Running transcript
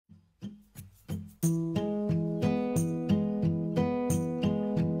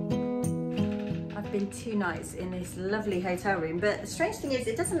Been 2 nights in this lovely hotel room, but the strange thing is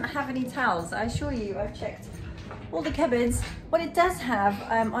it doesn't have any towels. I assure you, I've checked all the cupboards. What it does have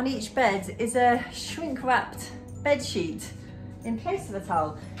on each bed is a shrink wrapped bed sheet in place of a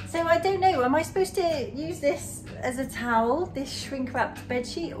towel. So I don't know, am I supposed to use this as a towel, this shrink wrapped bed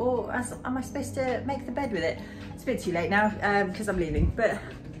sheet, or am I supposed to make the bed with it? It's a bit too late now because I'm leaving, but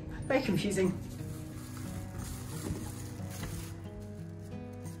very confusing.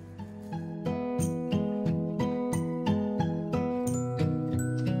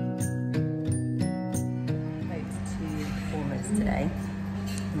 Today,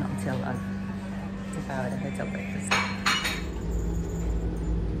 not until I've devoured a hotel breakfast.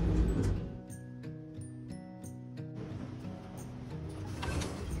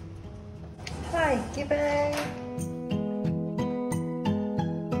 Hi, Gibbo!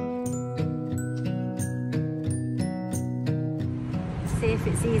 See if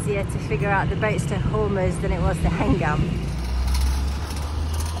it's easier to figure out the boats to Hormuz than it was to Hengam.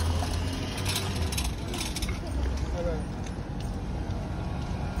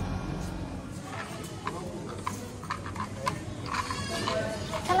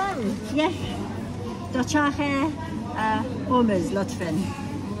 Yes, Dochache Hormuz Lotfen.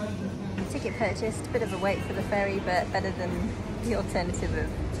 Ticket purchased, a bit of a wait for the ferry, but better than the alternative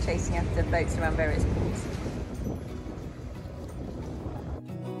of chasing after boats around various ports.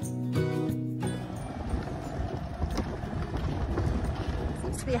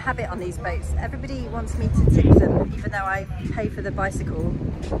 Seems to be a habit on these boats. Everybody wants me to tip them, even though I pay for the bicycle.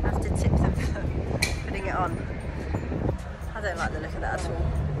 I have to tip them for putting it on. I don't like the look of that at all.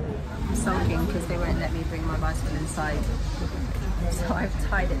 I'm sulking because they won't let me bring my bicycle inside, so I've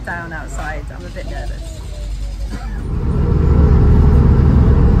tied it down outside. I'm a bit nervous.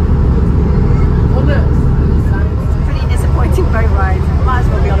 It's a pretty disappointing boat ride. Might as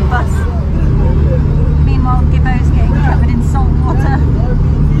well be on a bus. Meanwhile, Gibbo's getting covered in salt water.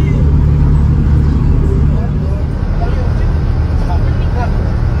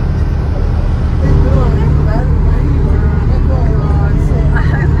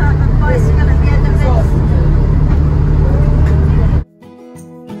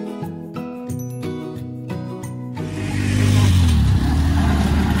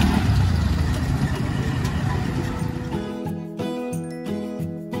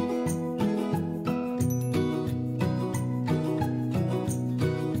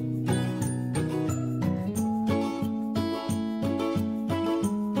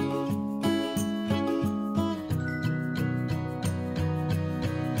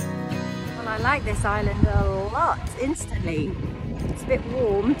 I like this island a lot, instantly. It's a bit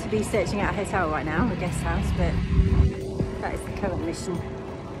warm to be searching out a hotel right now, a guest house, but that is the current mission.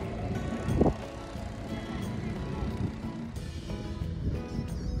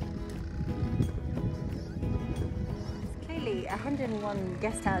 There's clearly 101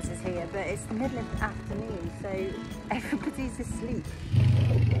 guest houses here, but it's the middle of the afternoon, so everybody's asleep.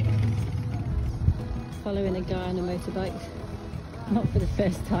 Following a guy on a motorbike, not for the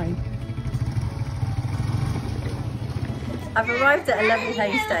first time. I've arrived at a lovely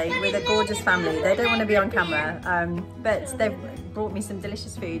homestay with a gorgeous family. They don't want to be on camera, but they've brought me some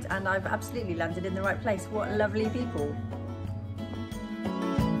delicious food and I've absolutely landed in the right place. What lovely people.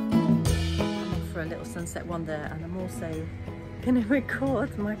 I'm off for a little sunset wander, and I'm also going to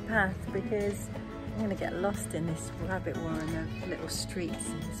record my path because I'm going to get lost in this rabbit warren of little streets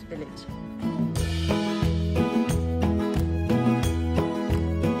in this village.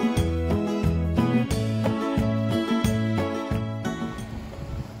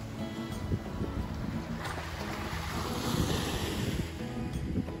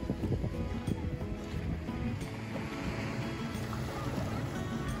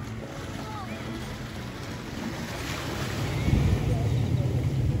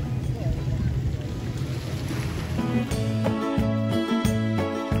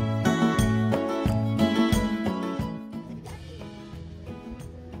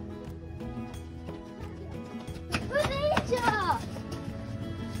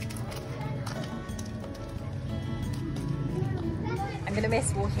 I'm going to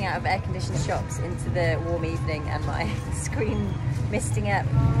miss walking out of air-conditioned shops into the warm evening and my screen misting up.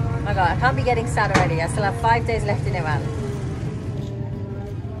 Oh my god, I can't be getting sad already. I still have 5 days left in Iran.